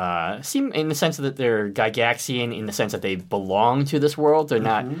seem, in the sense that they're Gygaxian, in the sense that they belong to this world. They're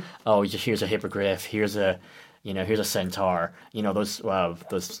not. Oh, here's a hippogriff. Here's a centaur. Those.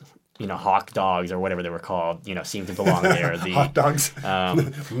 Hawk dogs or whatever they were called, seem to belong there. The hawk dogs.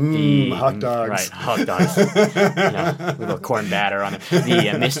 Hawk dogs. Right, hawk dogs. With a little corn batter on it.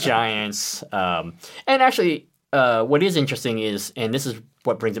 The mist giants. And actually, what is interesting is, and this is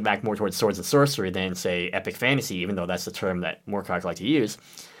what brings it back more towards swords and sorcery than, say, epic fantasy, even though that's the term that Moorcock liked to use,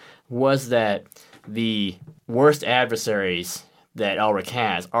 was that the worst adversaries that Elric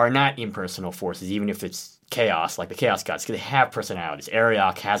has are not impersonal forces, even if it's chaos, like the Chaos Gods, because they have personalities.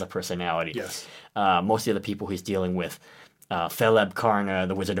 Ariok has a personality. Yes. Most of the people he's dealing with, Feleb Karna,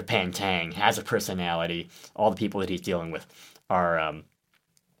 the Wizard of Pantang, has a personality. All the people that he's dealing with are,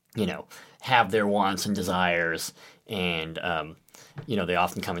 have their wants and desires, and, they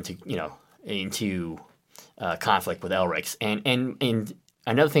often come into conflict with Elric. And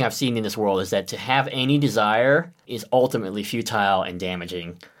another thing I've seen in this world is that to have any desire is ultimately futile and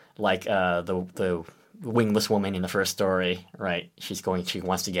damaging, like the wingless woman in the first story, right? She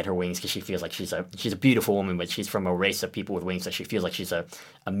wants to get her wings because she feels like she's a beautiful woman, but she's from a race of people with wings, so she feels like she's a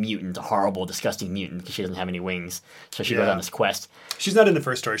mutant, a horrible, disgusting mutant because she doesn't have any wings. So she goes on this quest. She's not in the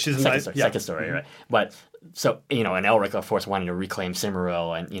first story. She's in second story, right? But so, and Elric, of course, wanted to reclaim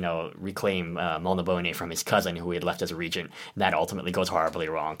Cimmeril and, reclaim Molnabone from his cousin who he had left as a regent. That ultimately goes horribly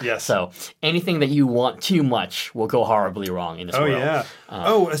wrong. Yes. So anything that you want too much will go horribly wrong in this world.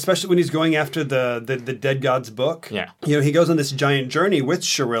 Oh, yeah. Especially when he's going after the Dead Gods book. Yeah. He goes on this giant journey with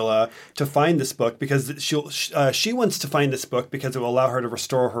Shirilla to find this book because she wants to find this book because it will allow her to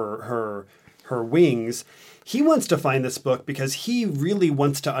restore her wings. He wants to find this book because he really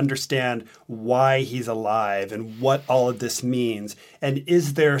wants to understand why he's alive and what all of this means. And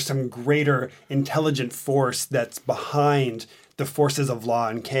is there some greater intelligent force that's behind the forces of law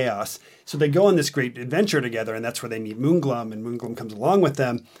and chaos? So they go on this great adventure together, and that's where they meet Moonglum, and Moonglum comes along with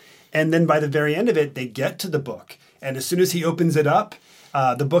them. And then by the very end of it, they get to the book. And as soon as he opens it up,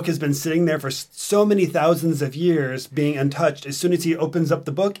 the book has been sitting there for so many thousands of years being untouched. As soon as he opens up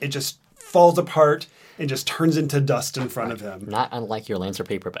the book, it just falls apart and just turns into dust in front of him. Not unlike your Lancer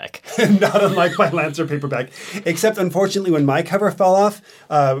paperback. Not unlike my Lancer paperback. Except, unfortunately, when my cover fell off,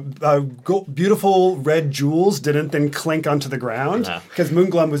 beautiful red jewels didn't then clink onto the ground. Because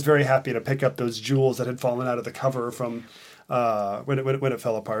Moonglum was very happy to pick up those jewels that had fallen out of the cover from when it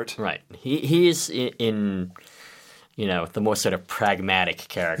fell apart. Right. He is in the more sort of pragmatic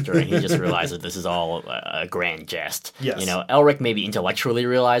character, and he just realizes this is all a grand jest. Yes. Elric maybe intellectually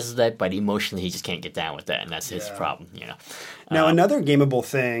realizes that, but emotionally he just can't get down with that, and that's his problem. Now, another gameable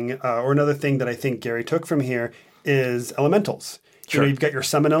thing, or another thing that I think Gary took from here, is elementals. Sure. You've got your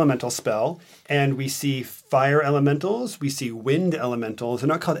summon elemental spell, and we see fire elementals, we see wind elementals. They're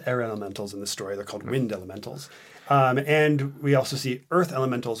not called air elementals in the story; they're called wind elementals. And we also see earth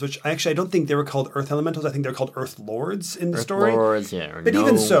elementals, which I don't think they were called earth elementals. I think they're called earth lords in the story. Earth lords, yeah. But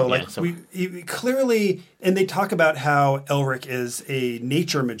even so, we clearly, and they talk about how Elric is a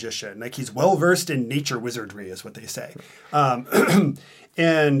nature magician. Like, he's well-versed in nature wizardry, is what they say.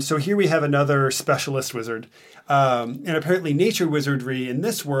 And so here we have another specialist wizard. And apparently nature wizardry in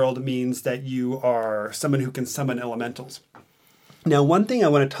this world means that you are someone who can summon elementals. Now, one thing I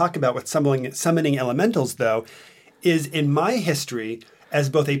want to talk about with summoning elementals, though, is in my history, as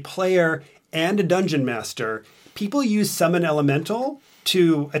both a player and a dungeon master, people use summon elemental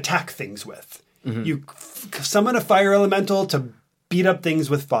to attack things with. Mm-hmm. You summon a fire elemental to beat up things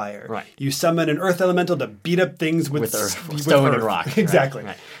with fire. Right. You summon an earth elemental to beat up things with stone and rock. Exactly.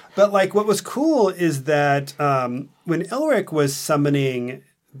 Right. But what was cool is that when Elric was summoning,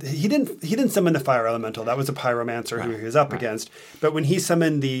 he didn't summon the fire elemental. That was a pyromancer who he was up against. But when he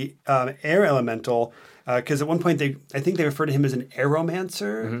summoned the air elemental, because at one point I think they referred to him as an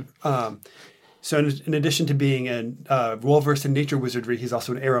aeromancer. Mm-hmm. So in addition to being well-versed in nature wizardry, he's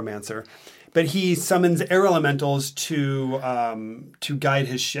also an aeromancer. But he summons air elementals to guide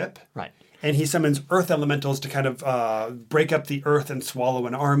his ship. Right. And he summons earth elementals to kind of break up the earth and swallow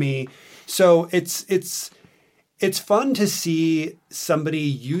an army. So it's fun to see somebody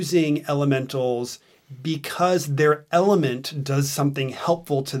using elementals because their element does something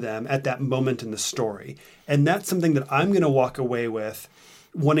helpful to them at that moment in the story. And that's something that I'm going to walk away with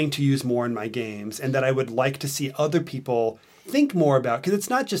wanting to use more in my games, and that I would like to see other people think more about, because it's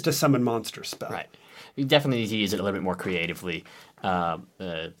not just a summon monster spell. Right. You definitely need to use it a little bit more creatively. And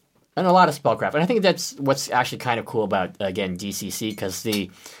a lot of spellcraft. And I think that's what's actually kind of cool about, again, DCC, because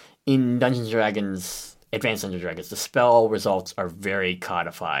in Dungeons & Dragons, Advanced Dungeons & Dragons, the spell results are very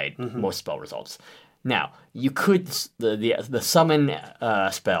codified, most spell results. Now, you could, the summon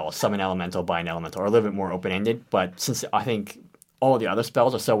spell, summon elemental, bind elemental, are a little bit more open-ended, but since I think all of the other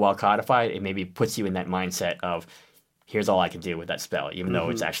spells are so well codified, it maybe puts you in that mindset of, here's all I can do with that spell, even though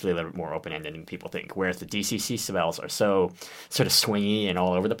it's actually a little bit more open-ended than people think. Whereas the DCC spells are so sort of swingy and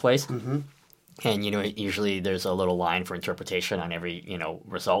all over the place. Mm-hmm. And, usually there's a little line for interpretation on every,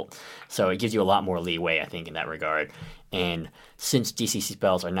 result. So it gives you a lot more leeway, I think, in that regard. And since DCC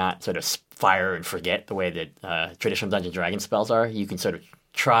spells are not sort of fire and forget the way that traditional Dungeons & Dragons spells are, you can sort of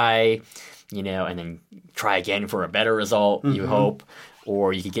try, and then try again for a better result, you hope.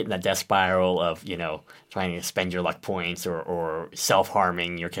 Or you could get in that death spiral of, trying to spend your luck points or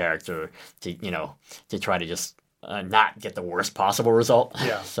self-harming your character to try to just not get the worst possible result.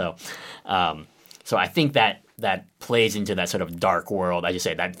 Yeah. So I think that plays into that sort of dark world, I just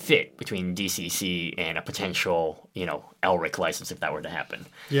say, that fit between DCC and a potential, Elric license if that were to happen.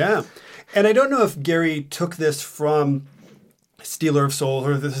 Yeah. And I don't know if Gary took this from Stealer of Souls,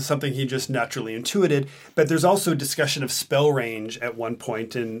 or this is something he just naturally intuited, but there's also discussion of spell range at one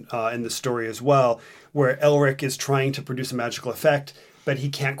point in the story as well, where Elric is trying to produce a magical effect, but he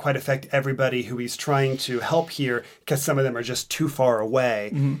can't quite affect everybody who he's trying to help here because some of them are just too far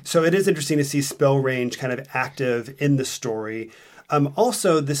away. Mm-hmm. So it is interesting to see spell range kind of active in the story.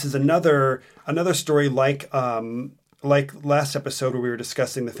 Also, this is another story like last episode where we were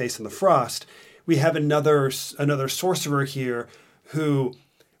discussing The Face and the Frost. We have another sorcerer here who,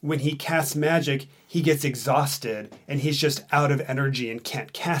 when he casts magic, he gets exhausted and he's just out of energy and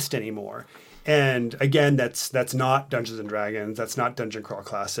can't cast anymore. And again, that's not Dungeons and Dragons. That's not Dungeon Crawl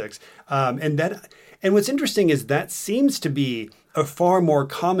Classics. And what's interesting is that seems to be a far more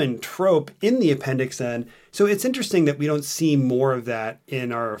common trope in the Appendix N. So it's interesting that we don't see more of that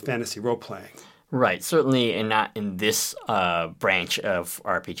in our fantasy role playing. Right, certainly, and not in this branch of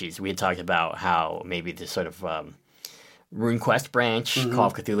RPGs. We had talked about how maybe this sort of RuneQuest branch, Call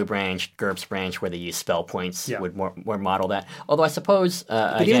of Cthulhu branch, GURPS branch, where they use spell points would more model that. Although I suppose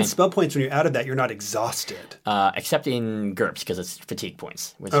but even spell points, when you're out of that, you're not exhausted. Except in GURPS because it's fatigue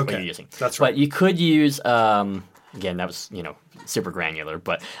points, which is what you're using. That's right. But you could use again, that was super granular,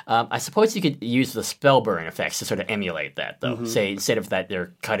 but I suppose you could use the spell burn effects to sort of emulate that, though. Say instead of that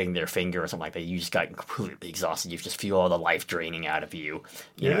they're cutting their finger or something like that, you just got completely exhausted. You just feel all the life draining out of you,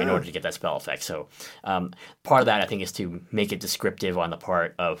 know, in order to get that spell effect. So part of that, I think, is to make it descriptive on the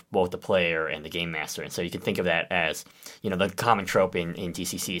part of both the player and the game master. And so you can think of that as, the common trope in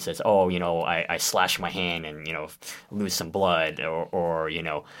DCC says, I slash my hand and, lose some blood or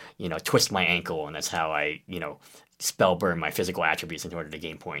twist my ankle, and that's how I, spell burn my physical attributes in order to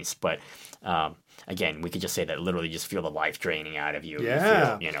gain points. But again, we could just say that literally just feel the life draining out of you.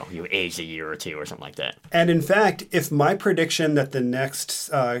 Yeah. You feel, you aged a year or two or something like that. And in fact, if my prediction that the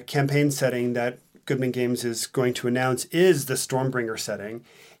next campaign setting that Goodman Games is going to announce is the Stormbringer setting,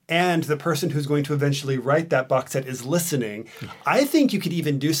 and the person who's going to eventually write that box set is listening, I think you could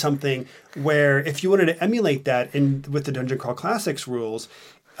even do something where if you wanted to emulate that with the Dungeon Crawl Classics rules,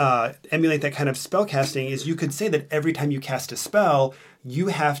 emulate that kind of spell casting, is you could say that every time you cast a spell, you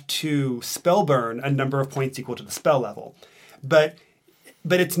have to spell burn a number of points equal to the spell level. But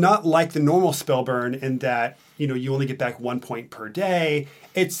it's not like the normal spell burn in that, you only get back 1 point per day.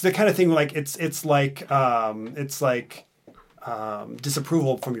 It's the kind of thing like it's like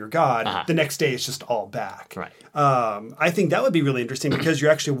disapproval from your god. The next day it's just all back. Right. I think that would be really interesting because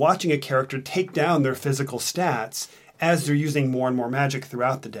you're actually watching a character take down their physical stats as they're using more and more magic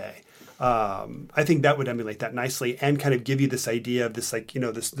throughout the day. I think that would emulate that nicely and kind of give you this idea of this,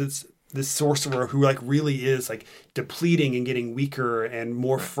 this sorcerer who really is depleting and getting weaker and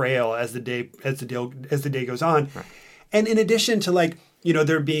more frail as the day goes on. Right. And in addition to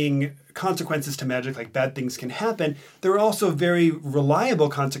there being consequences to magic, bad things can happen, there are also very reliable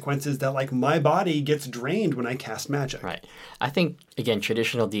consequences that my body gets drained when I cast magic. Right. I think again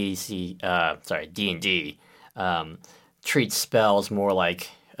traditional D&D treats spells more like,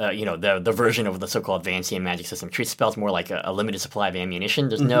 the version of the so-called Vancian magic system treats spells more like a limited supply of ammunition.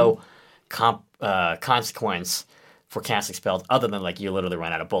 There's no consequence for casting spells other than you literally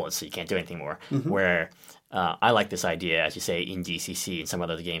run out of bullets, so you can't do anything more. Where I like this idea, as you say, in DCC and some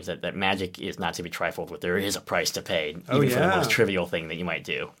other games, that magic is not to be trifled with. There is a price to pay, even for the most trivial thing that you might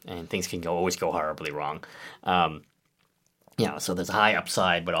do, and things can always go horribly wrong. So there's a high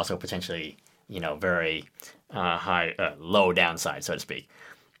upside, but also potentially, very low downside, so to speak.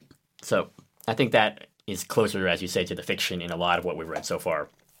 So I think that is closer, as you say, to the fiction in a lot of what we've read so far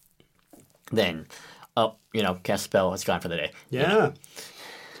than, cast spell, it's gone for the day. Yeah.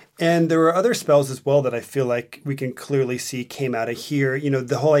 And there are other spells as well that I feel like we can clearly see came out of here.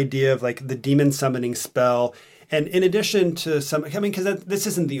 The whole idea of the demon summoning spell. And in addition to because this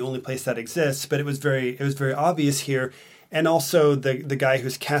isn't the only place that exists, but it was very obvious here. And also the guy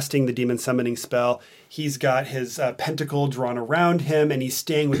who's casting the demon summoning spell, he's got his pentacle drawn around him, and he's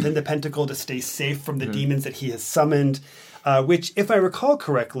staying within the pentacle to stay safe from the demons that he has summoned, which, if I recall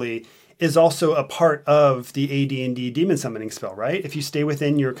correctly, is also a part of the AD&D demon summoning spell, right? If you stay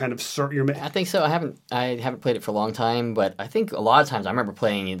within your kind of I think so. I haven't played it for a long time, but I think a lot of times I remember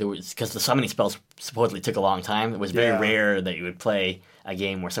playing it because the summoning spells supposedly took a long time. It was very rare that you would play a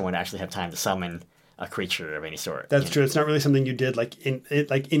game where someone would actually have time to summon a creature of any sort. That's true. It's not really something you did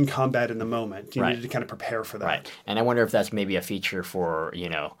in combat in the moment. You needed to kind of prepare for that. Right. And I wonder if that's maybe a feature for,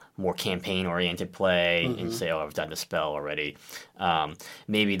 more campaign-oriented play and say, I've done the spell already.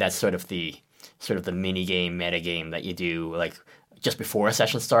 Maybe that's sort of the mini-game, meta-game that you do, just before a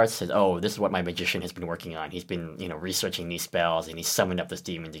session starts, says, this is what my magician has been working on. He's been, researching these spells, and he's summoned up this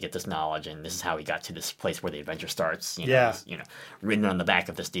demon to get this knowledge, and this is how he got to this place where the adventure starts. Written on the back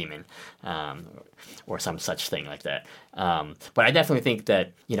of this demon, or some such thing like that. But I definitely think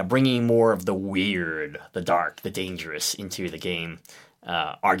that, bringing more of the weird, the dark, the dangerous into the game,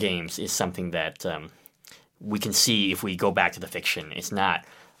 our games, is something that we can see if we go back to the fiction. It's not...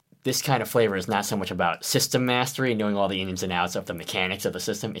 This kind of flavor is not so much about system mastery, knowing all the ins and outs of the mechanics of the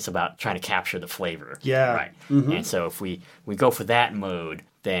system. It's about trying to capture the flavor. Yeah. Right. And so if we go for that mode,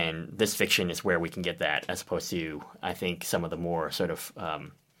 then this fiction is where we can get that, as opposed to, I think, some of the more sort of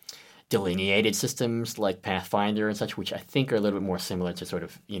delineated systems like Pathfinder and such, which I think are a little bit more similar to sort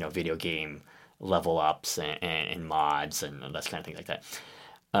of, video game level ups and mods and that kind of thing like that.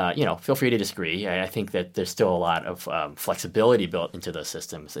 Feel free to disagree. I think that there's still a lot of flexibility built into those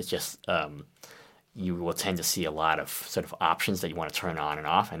systems. It's just, you will tend to see a lot of sort of options that you want to turn on and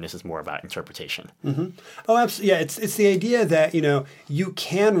off, and this is more about interpretation. Oh, absolutely. Yeah, it's the idea that, you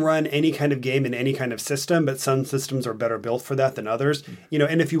can run any kind of game in any kind of system, but some systems are better built for that than others.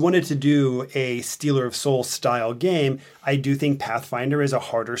 And if you wanted to do a Stealer of Souls style game, I do think Pathfinder is a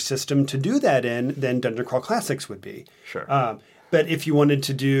harder system to do that in than Dungeon Crawl Classics would be. Sure. But if you wanted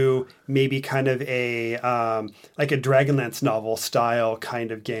to do maybe kind of a like a Dragonlance novel style kind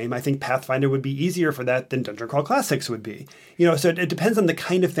of game, I think Pathfinder would be easier for that than Dungeon Crawl Classics would be. So it depends on the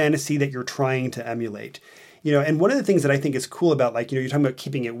kind of fantasy that you're trying to emulate. And one of the things that I think is cool about, like, you're talking about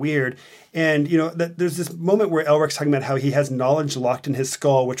keeping it weird, and, that there's this moment where Elric's talking about how he has knowledge locked in his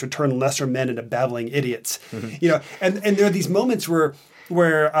skull, which would turn lesser men into babbling idiots. And there are these moments where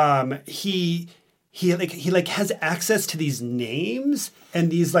he has access to these names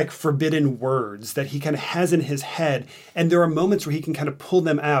and these like forbidden words that he kind of has in his head. And there are moments where he can kind of pull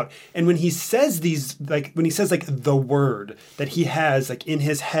them out. And when he says the word that he has like in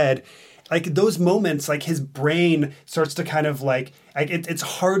his head, like those moments, like his brain starts to kind of it's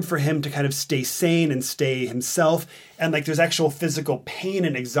hard for him to kind of stay sane and stay himself. And like there's actual physical pain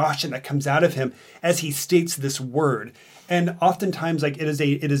and exhaustion that comes out of him as he states this word. And oftentimes, like it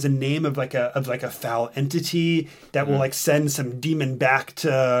is a name of like a foul entity that will like send some demon back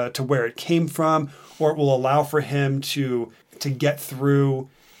to where it came from, or it will allow for him to get through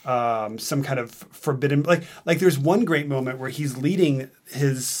some kind of forbidden. Like there's one great moment where he's leading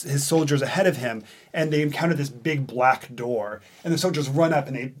his soldiers ahead of him, and they encounter this big black door, and the soldiers run up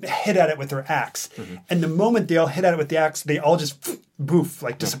and they hit at it with their axe. And the moment they all hit at it with the axe, they all just boof,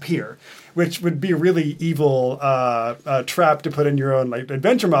 like disappear, which would be a really evil trap to put in your own like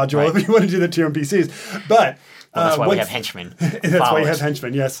adventure module if you want to do that to your own PCs. But that's why we have henchmen. That's why you have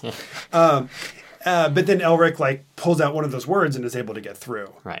henchmen. Yes. But then Elric like pulls out one of those words and is able to get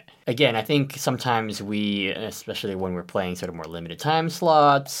through. Right. Again, I think sometimes we, especially when we're playing sort of more limited time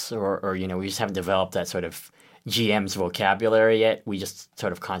slots, or we just haven't developed that sort of GM's vocabulary yet. We just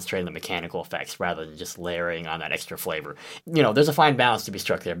sort of concentrate on the mechanical effects rather than just layering on that extra flavor. There's a fine balance to be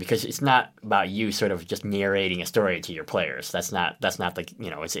struck there, because it's not about you sort of just narrating a story to your players. That's not the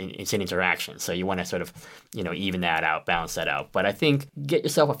it's an interaction. So you want to sort of even that out, balance that out. But I think get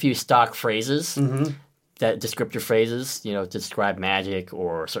yourself a few stock phrases. That descriptive phrases, to describe magic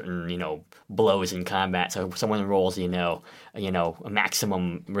or certain, blows in combat. So if someone rolls, a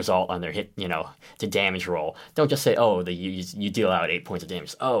maximum result on their hit, to damage roll. Don't just say, oh, you deal out 8 points of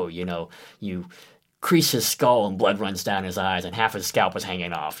damage. Oh, you crease his skull and blood runs down his eyes and half his scalp is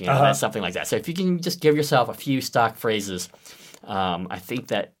hanging off. That's something like that. So if you can just give yourself a few stock phrases, I think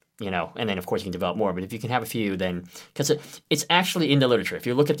that, and then of course you can develop more, but if you can have a few, then, because it's actually in the literature. If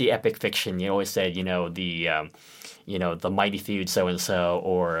you look at the epic fiction, you always said, the mighty feud so-and-so,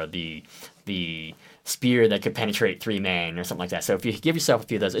 or the spear that could penetrate 3 men, or something like that. So if you give yourself a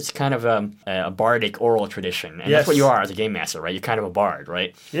few of those, it's kind of a bardic oral tradition. And that's what you are as a game master, right? You're kind of a bard,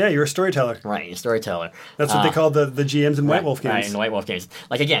 right? Yeah, you're a storyteller. Right, you're a storyteller. That's what they call the GMs in White Wolf games. Right, in the White Wolf games.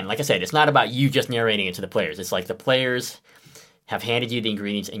 Like I said, it's not about you just narrating it to the players. It's like the players have handed you the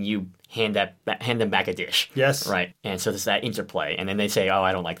ingredients and you hand them back a dish. Yes. Right. And so there's that interplay. And then they say, oh,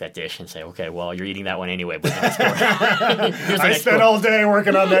 I don't like that dish. And say, okay, well, you're eating that one anyway. But the next course. I spent all day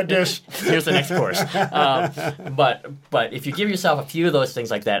working on that dish. Here's the next course. But if you give yourself a few of those things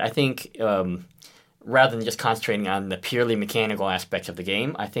like that, I think rather than just concentrating on the purely mechanical aspects of the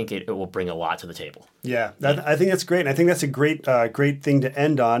game, I think it will bring a lot to the table. Yeah, I think that's great. And I think that's a great thing to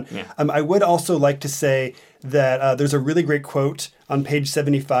end on. Yeah. I would also like to say that there's a really great quote on page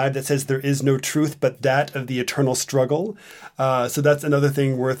 75 that says, "There is no truth but that of the eternal struggle." So that's another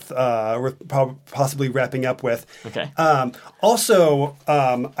thing worth possibly wrapping up with. Okay. Also,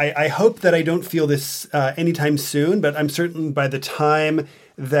 I hope that I don't feel this anytime soon, but I'm certain by the time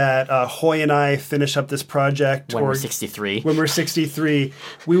that Hoy and I finish up this project, when we're 63,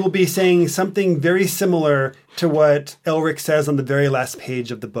 we will be saying something very similar to what Elric says on the very last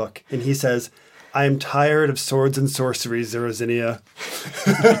page of the book. And he says, "I am tired of swords and sorcery, Zerozenia."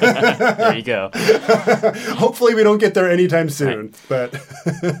 There you go. Hopefully we don't get there anytime soon, but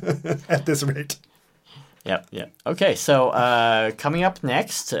at this rate. Yep. Okay, so coming up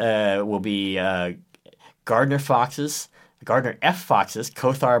next will be Gardner F. Fox's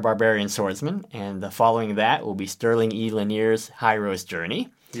Kothar Barbarian Swordsman, and following that will be Sterling E. Lanier's Hyro's Journey.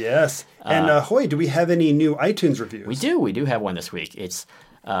 Yes. And Hoy, do we have any new iTunes reviews? We do have one this week. It's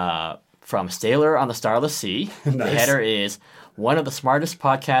from Staler on the Starless Sea. Nice. The header is, "One of the smartest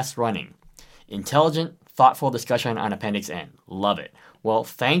podcasts running. Intelligent, thoughtful discussion on Appendix N. Love it. Well,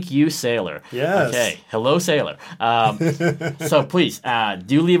 thank you, Sailor. Yes. Okay. Hello, Sailor. So please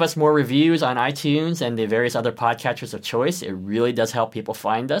do leave us more reviews on iTunes and the various other podcatchers of choice. It really does help people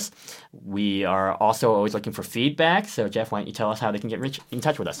find us. We are also always looking for feedback. So, Jeff, why don't you tell us how they can get in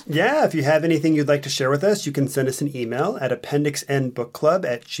touch with us? Yeah, if you have anything you'd like to share with us, you can send us an email at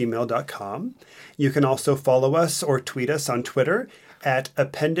appendixnbookclub@gmail.com. You can also follow us or tweet us on Twitter at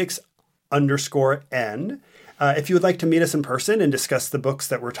appendix_n. If you would like to meet us in person and discuss the books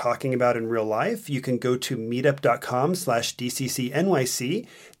that we're talking about in real life, you can go to meetup.com/DCCNYC.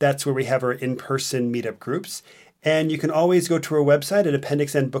 That's where we have our in-person meetup groups. And you can always go to our website at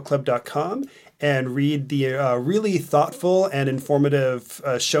appendixnbookclub.com and read the really thoughtful and informative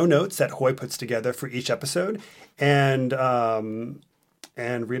show notes that Hoy puts together for each episode. And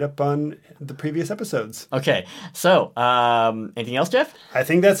read up on the previous episodes. Okay, so anything else, Jeff? I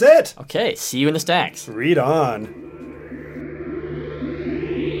think that's it. Okay, see you in the stacks. Read on.